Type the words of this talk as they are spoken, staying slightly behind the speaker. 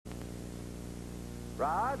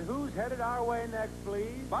Rod, who's headed our way next,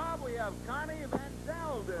 please? Bob, we have Connie Van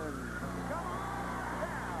Zelden. Come on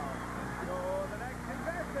down. You're the next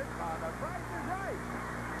contestant on The Price is Right.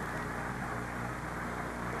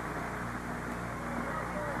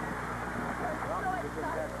 Welcome to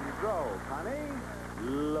Contestant You Drove, Connie.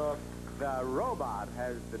 Look, the robot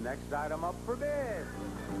has the next item up for bid.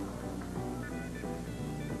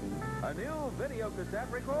 A new video cassette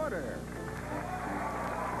recorder.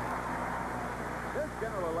 This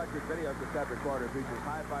General Electric video cassette recorder features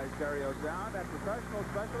hi-fi stereo sound and professional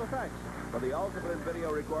special effects for the ultimate in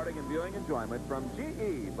video recording and viewing enjoyment from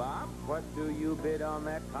GE. Bob? What do you bid on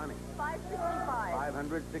that, Connie?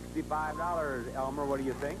 $565. $565. Elmer, what do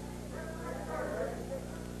you think?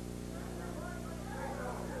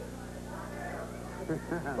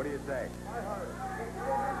 What do you say?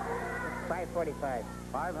 $545.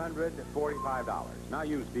 $545. Now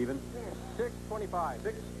you, Stephen.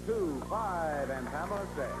 $625. $625. And Pamela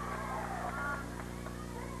says.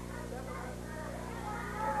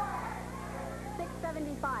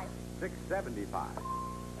 $675. $675.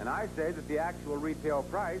 And I say that the actual retail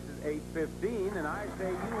price is $815, and I say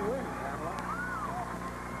you win, Pamela.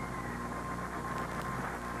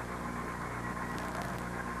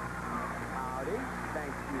 Howdy.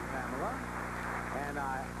 Thank you, Pamela. And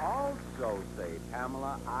I also say,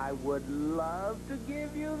 Pamela, I would love to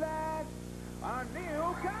give you that. A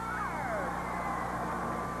new car!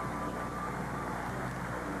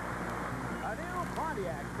 A new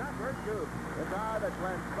Pontiac number 2. The car that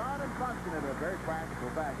blends fun and function in a very practical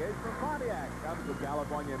package from Pontiac. Comes with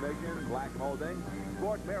California emission, black molding,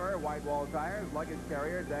 sport mirror, white wall tires, luggage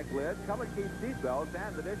carrier, deck lid, color key seat belts,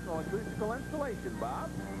 and additional acoustical installation,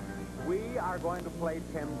 Bob. We are going to play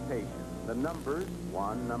Temptation. The numbers,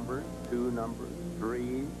 1 number, 2 numbers,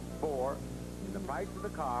 3, 4, and the price of the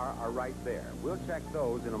car are right there. We'll check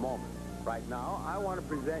those in a moment. Right now, I want to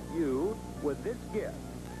present you with this gift.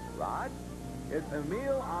 Rod? It's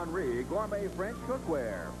Emile Henry Gourmet French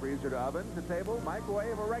Cookware. Freezer to oven, to table,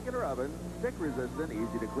 microwave, or regular oven. Stick resistant,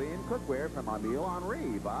 easy to clean cookware from Emile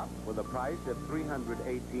Henry, Bob. With a price of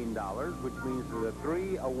 $318, which means that a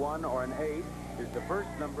 3, a 1, or an 8 is the first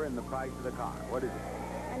number in the price of the car. What is it?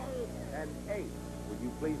 An 8. An 8. Would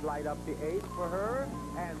you please light up the 8 for her?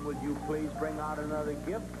 And would you please bring out another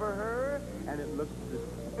gift for her? And it looks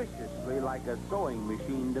suspiciously like a sewing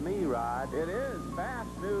machine to me, Rod. It is. Fast,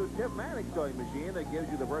 new Tipmatic sewing machine that gives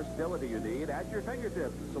you the versatility you need at your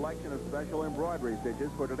fingertips. A selection of special embroidery stitches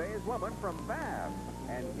for today's woman from Fab.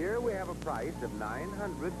 And here we have a price of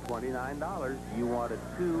 $929. Do you want a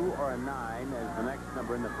 2 or a 9 as the next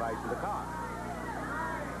number in the price of the car?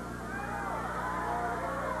 9.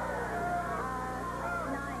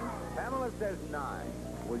 Pamela says 9.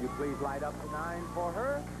 Will you please light up the 9 for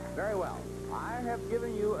her? Very well. I have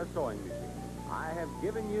given you a sewing machine. I have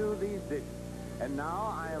given you these dishes. And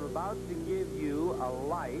now I am about to give you a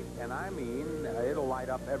light, and I mean it'll light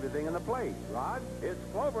up everything in the place. Rod? It's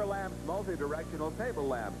Clover Lamp's multi-directional table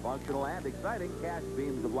lamp. Functional and exciting cast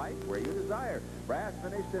beams of light where you desire. Brass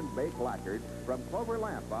finished and baked lacquered from Clover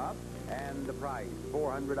Lamp, Bob. And the price,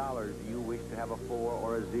 $400. Do you wish to have a 4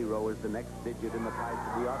 or a 0 as the next digit in the price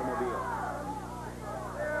of the automobile?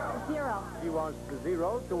 0. She wants the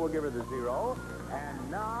 0, so we'll give her the 0.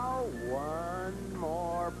 And now, one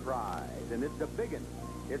more prize. And it's a big one.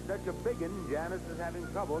 It's such a big one, Janice is having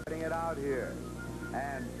trouble getting it out here.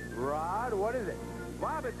 And, Rod, what is it?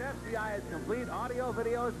 Bob, it's FCI's complete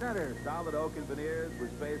audio-video center. Solid oak and veneers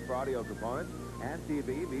with space for audio components and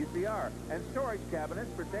TV, VCR, and storage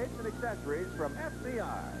cabinets for tapes and accessories from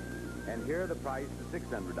FCI. And here the price is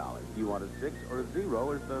 $600. Do you want a 6 or a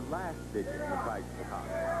 0 as the last digit in the price of the car?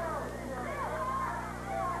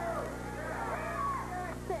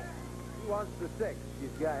 6. She wants the 6.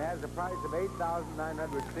 She has a price of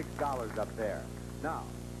 $8,906 up there. Now,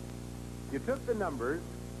 you took the numbers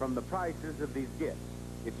from the prices of these gifts.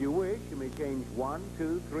 If you wish, you may change 1,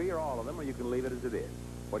 2, 3, or all of them, or you can leave it as it is.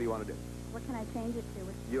 What do you want to do? What can I change it to?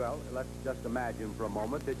 Well, let's just imagine for a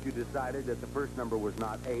moment that you decided that the first number was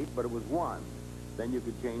not 8, but it was 1. Then you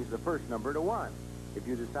could change the first number to 1. If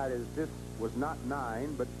you decided that this was not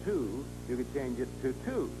 9, but 2, you could change it to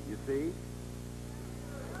 2. You see?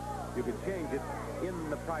 You could change it in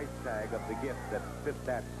the price tag of the gift that fit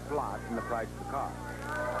that slot in the price of the car.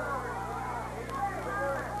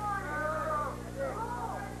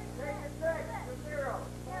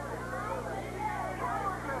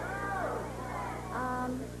 I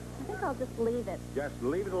think I'll just leave it. Just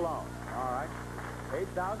leave it alone. All right.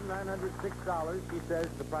 $8,906, she says,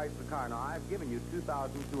 the price of the car. Now, I've given you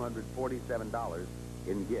 $2,247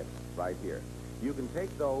 in gifts right here. You can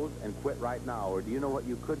take those and quit right now, or do you know what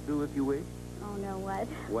you could do if you wish? Oh, no, what?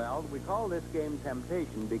 Well, we call this game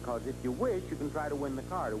Temptation because if you wish, you can try to win the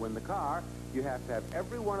car. To win the car, you have to have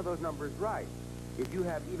every one of those numbers right. If you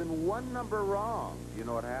have even one number wrong, you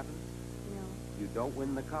know what happens? No. You don't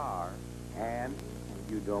win the car, and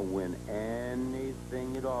you don't win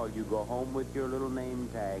anything at all. You go home with your little name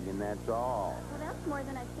tag, and that's all. Well, that's more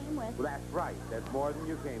than I came with. Well, that's right. That's more than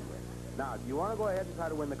you came with. Now, do you want to go ahead and try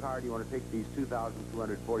to win the car, or do you want to take these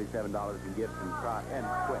 $2,247 in gifts and try and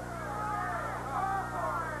quit?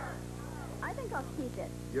 I think I'll keep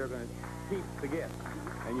it. You're going to keep the gift,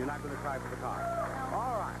 and you're not going to try for the car.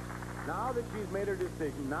 All right. Now that she's made her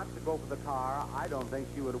decision not to go for the car, I don't think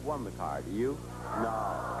she would have won the car. Do you? No.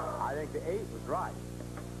 I think the 8 was right.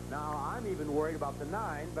 Now, I'm even worried about the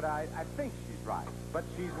 9, but I think she's right. But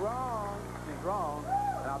she's wrong. She's wrong.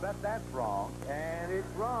 And I'll bet that's wrong. And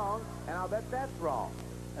it's wrong. And I'll bet that's wrong.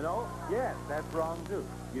 And oh, yes, that's wrong, too.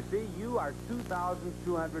 You see, you are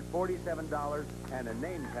 $2,247 and a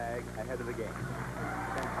name tag ahead of the game.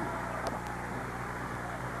 Thank you. Bye-bye.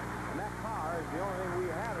 And that car is the only thing we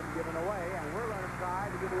haven't given away, and we're going to try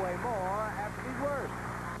to give away more after these words.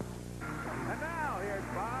 And now, here's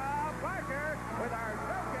Bob Barker with our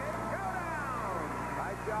Showcase Showdown.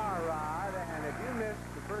 Hi, Rod, and if you missed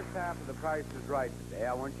the first half of The Price is Right today,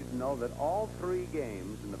 I want you to know that all 3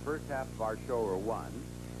 games in the first half of our show are won.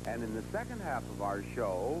 And in the second half of our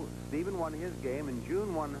show, Stephen won his game and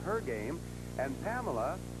June won her game. And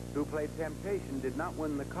Pamela, who played Temptation, did not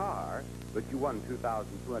win the car, but you won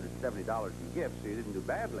 $2,270 in gifts, so you didn't do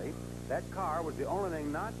badly. That car was the only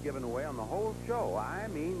thing not given away on the whole show. I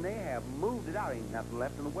mean, they have moved it out. Ain't nothing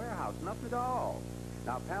left in the warehouse, nothing at all.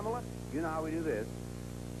 Now, Pamela, you know how we do this.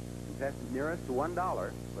 Contestant nearest to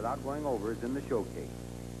 $1 without going over is in the showcase.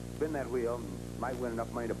 Spin that wheel and might win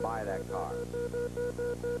enough money to buy that car.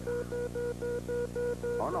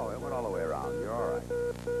 Oh, no, it went all the way around. You're all right.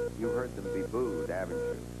 You heard them be booed, haven't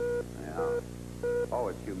you? Yeah. Oh,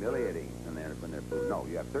 it's humiliating when they're booed. No,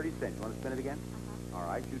 you have 30 cents. You want to spin it again? All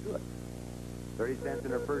right, you do it. 30 cents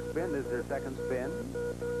in her first spin. This is her second spin.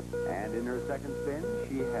 And in her second spin,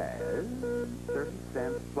 she has 30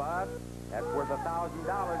 cents plus. That's worth $1,000. If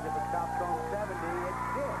it stops on 70,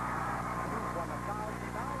 it's it. You won $1,000.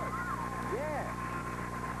 Yes.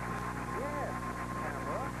 Yes,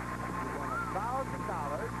 Pamela. You won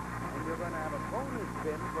 $1,000, and you're going to have a bonus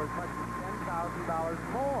spin for as much as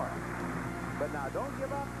 $10,000 more. But now, don't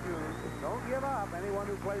give up, June. Don't give up. Anyone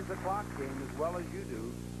who plays the clock game as well as you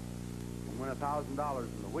do will win $1,000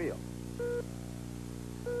 in the wheel.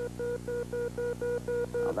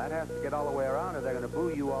 Now, that has to get all the way around, or they're going to boo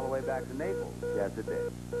you all the way back to Naples. Yes, it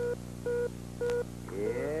did.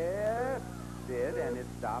 It did, and it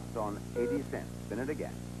stops on 80 cents. Spin it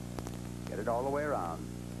again. Get it all the way around.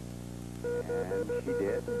 And she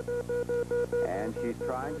did. And she's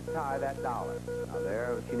trying to tie that dollar. Now,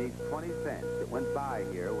 there, she needs 20 cents. It went by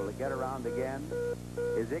here. Will it get around again?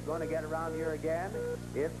 Is it going to get around here again?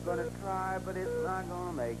 It's going to try, but it's not going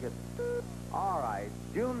to make it. All right.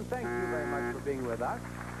 June, thank you very much for being with us.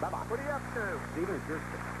 Bye-bye. What are you up to? Stephen, it's your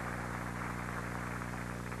turn.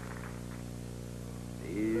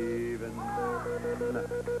 Stephen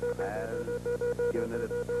has given it a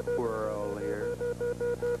twirl here.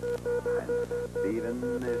 And Stephen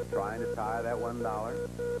is trying to tie that $1.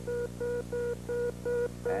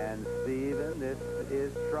 And Stephen, this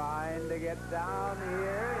is trying to get down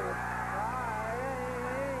here. It's trying.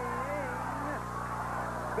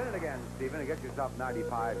 Spin it again, Stephen, and get yourself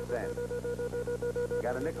 95 cents.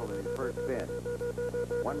 Got a nickel in his first spin.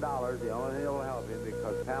 $1, the only thing that will help him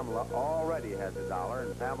because Pamela already has $1,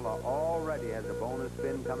 and Pamela already has a bonus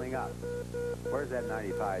spin coming up. Where's that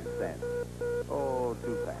 95 cents? Oh,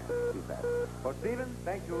 too fast, too fast. Well, Stephen,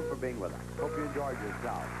 thank you for being with us. Hope you enjoyed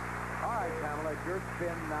yourself. All right, Pamela, it's your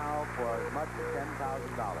spin now for as much as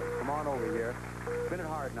 $10,000. Come on over here. Spin it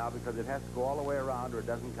hard now because it has to go all the way around or it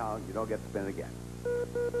doesn't count. You don't get to spin again.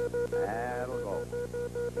 That'll go.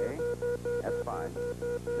 Okay? That's fine.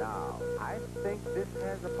 Now, I think this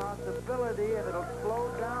has a possibility if it'll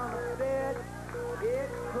slow down a bit. It could be it.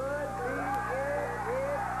 It could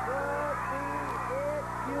be it.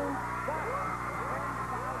 You got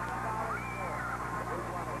 $10,000 more. You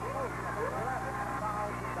want a total of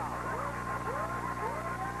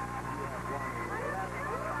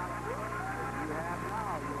 $11,000. You have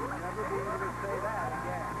now. You'll never be able to say that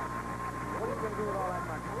again. What are you going to do with all that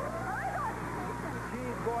money?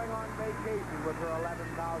 She's going on vacation with her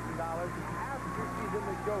 $11,000 after she's in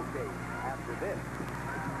the showcase. After this.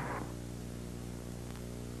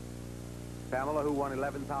 Pamela, who won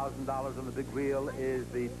 $11,000 on the big wheel, is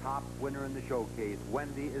the top winner in the showcase.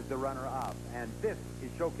 Wendy is the runner-up. And this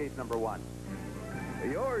is showcase number 1.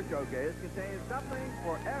 Your showcase contains something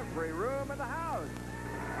for every room in the house.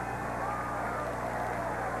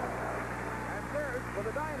 And first, for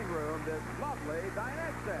the dining room, this lovely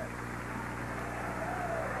dinette set.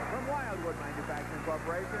 From Wildwood Manufacturing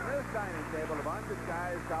Corporation, this dining table of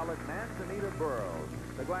undisguised solid manzanita burls.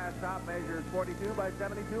 The glass top measures 42 by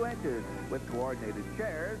 72 inches with coordinated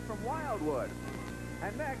chairs from Wildwood.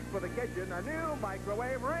 And next, for the kitchen, a new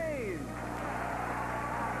microwave range.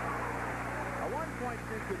 A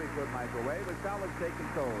 1.2 cubic foot microwave with solid-state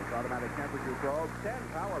controls, automatic temperature probe, 10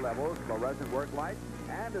 power levels, fluorescent work light,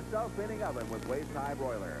 and a self-cleaning oven with waist-high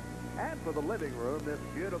broiler. And for the living room, this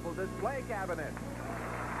beautiful display cabinet.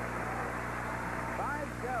 5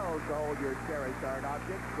 shelves to hold your cherished art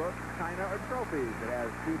objects, books, china, or trophies. It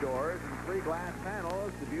has 2 doors and 3 glass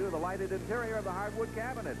panels to view the lighted interior of the hardwood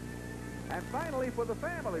cabinet. And finally, for the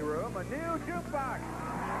family room, a new jukebox.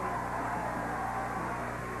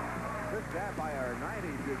 This Sapphire 90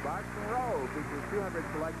 jukebox from Rowe features 200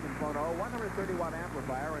 selection phono, 130-watt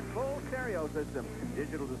amplifier, and full stereo system,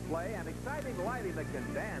 digital display, and exciting lighting that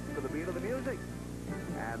can dance to the beat of the music.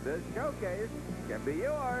 And this showcase can be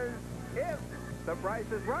yours if the price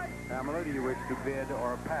is right. Pamela, do you wish to bid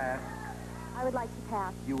or pass? I would like to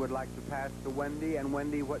pass. You would like to pass to Wendy. And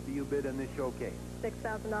Wendy, what do you bid on this showcase?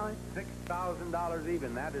 $6,000. $6,000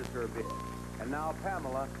 even. That is her bid. And now,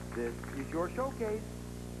 Pamela, this is your showcase.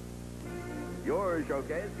 Your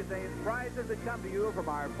showcase contains prizes that come to you from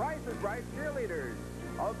our Price is Right cheerleaders.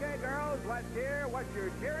 Okay, girls, let's hear what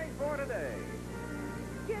you're cheering for today.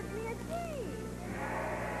 Give me a G.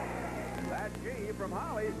 That G from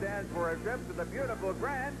Holly stands for a trip to the beautiful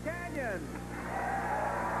Grand Canyon.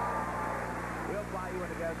 We'll fly you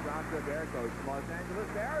in a guest round-trip air coach from Los Angeles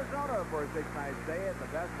to Arizona for a 6-night stay at the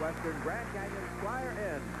Best Western Grand Canyon Squire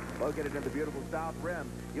Inn. Located in the beautiful South Rim,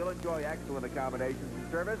 you'll enjoy excellent accommodations and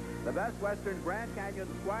service. The Best Western Grand Canyon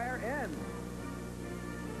Squire Inn.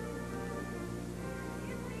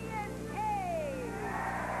 Give me an A.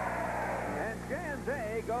 And Jan's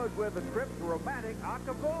A goes with a trip to romantic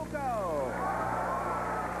Acapulco.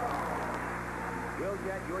 We'll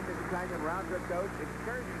get you into the Canyon round-trip coach,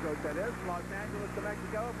 excursion coach that is, from Los Angeles to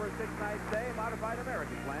Mexico for a 6-night stay, modified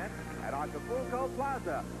American plan, at Acapulco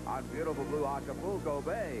Plaza on beautiful blue Acapulco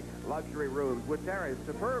Bay. Luxury rooms with terrace,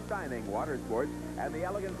 superb dining, water sports, and the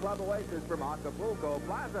elegant club oasis from Acapulco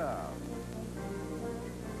Plaza.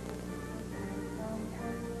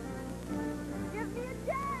 Give me a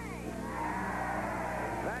J.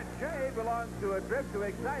 That J belongs to a trip to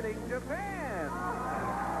exciting Japan.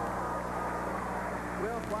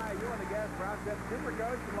 We'll fly you in a guest round-trip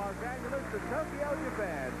supercoach from Los Angeles to Tokyo,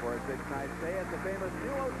 Japan for a 6-night stay at the famous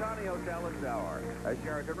New Otani Hotel and Tower, a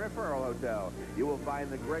Sheraton referral hotel. You will find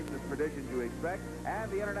the gracious traditions you expect and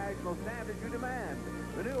the international standards you demand.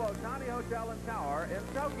 The New Otani Hotel and Tower in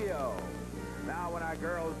Tokyo. Now, when our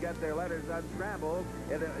girls get their letters unscrambled,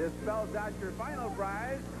 it spells out your final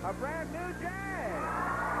prize, a brand new Jag.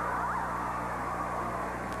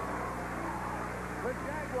 The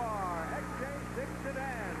Jaguar XJ6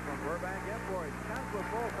 sedan from Burbank Imports comes with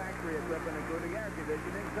full factory equipment, including air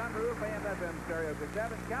conditioning, sunroof, AM/FM stereo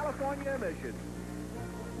cassette, and California emissions.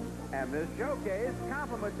 And this showcase,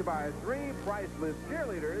 compliments of our 3 priceless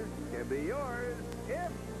cheerleaders, can be yours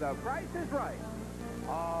if the price is right.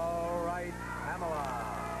 All right, Pamela,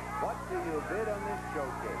 what do you bid on this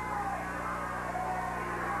showcase?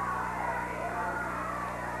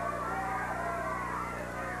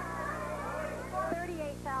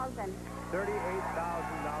 $38,000.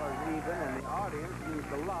 $38,000 even, and the audience seems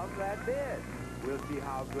to love that bid. We'll see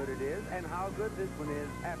how good it is and how good this one is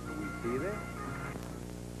after we see this.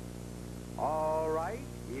 All right,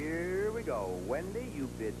 here we go. Wendy, you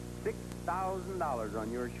bid $6,000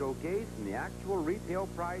 on your showcase, and the actual retail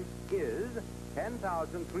price is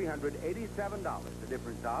 $10,387, the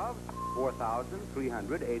difference of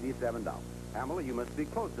 $4,387. Pamela, you must be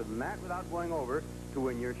closer than that without going over to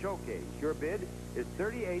win your showcase. Your bid is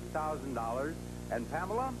 $38,000, and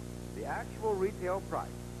Pamela, the actual retail price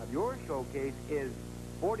of your showcase is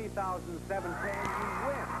 $40,710. You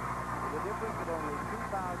win. The difference of only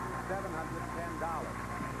 $2,710.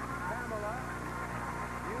 Pamela,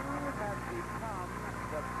 you have become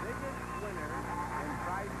the biggest winner in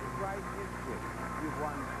Price is Right history. You've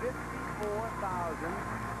won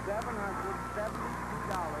 $54,772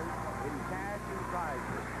 in cash and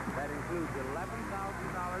prizes. That includes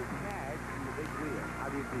 $11,000 cash in the big wheel.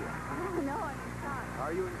 How do you feel? No, I'm in shock.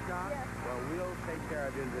 Are you in shock? Yes. Well, we'll take care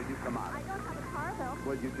of you until you come out. I don't have a car, though.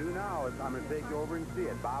 Well, you do now. I'm going to take you over and see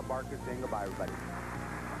it. Bob Barker saying goodbye, everybody.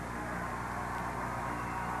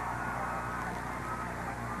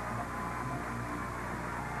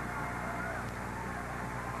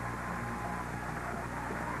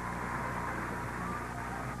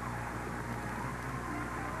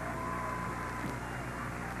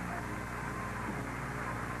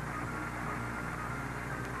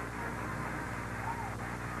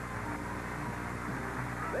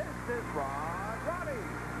 Here's Ron Ronnie,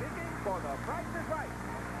 speaking for The Price is Right,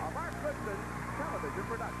 a Mark Lipton television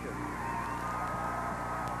production.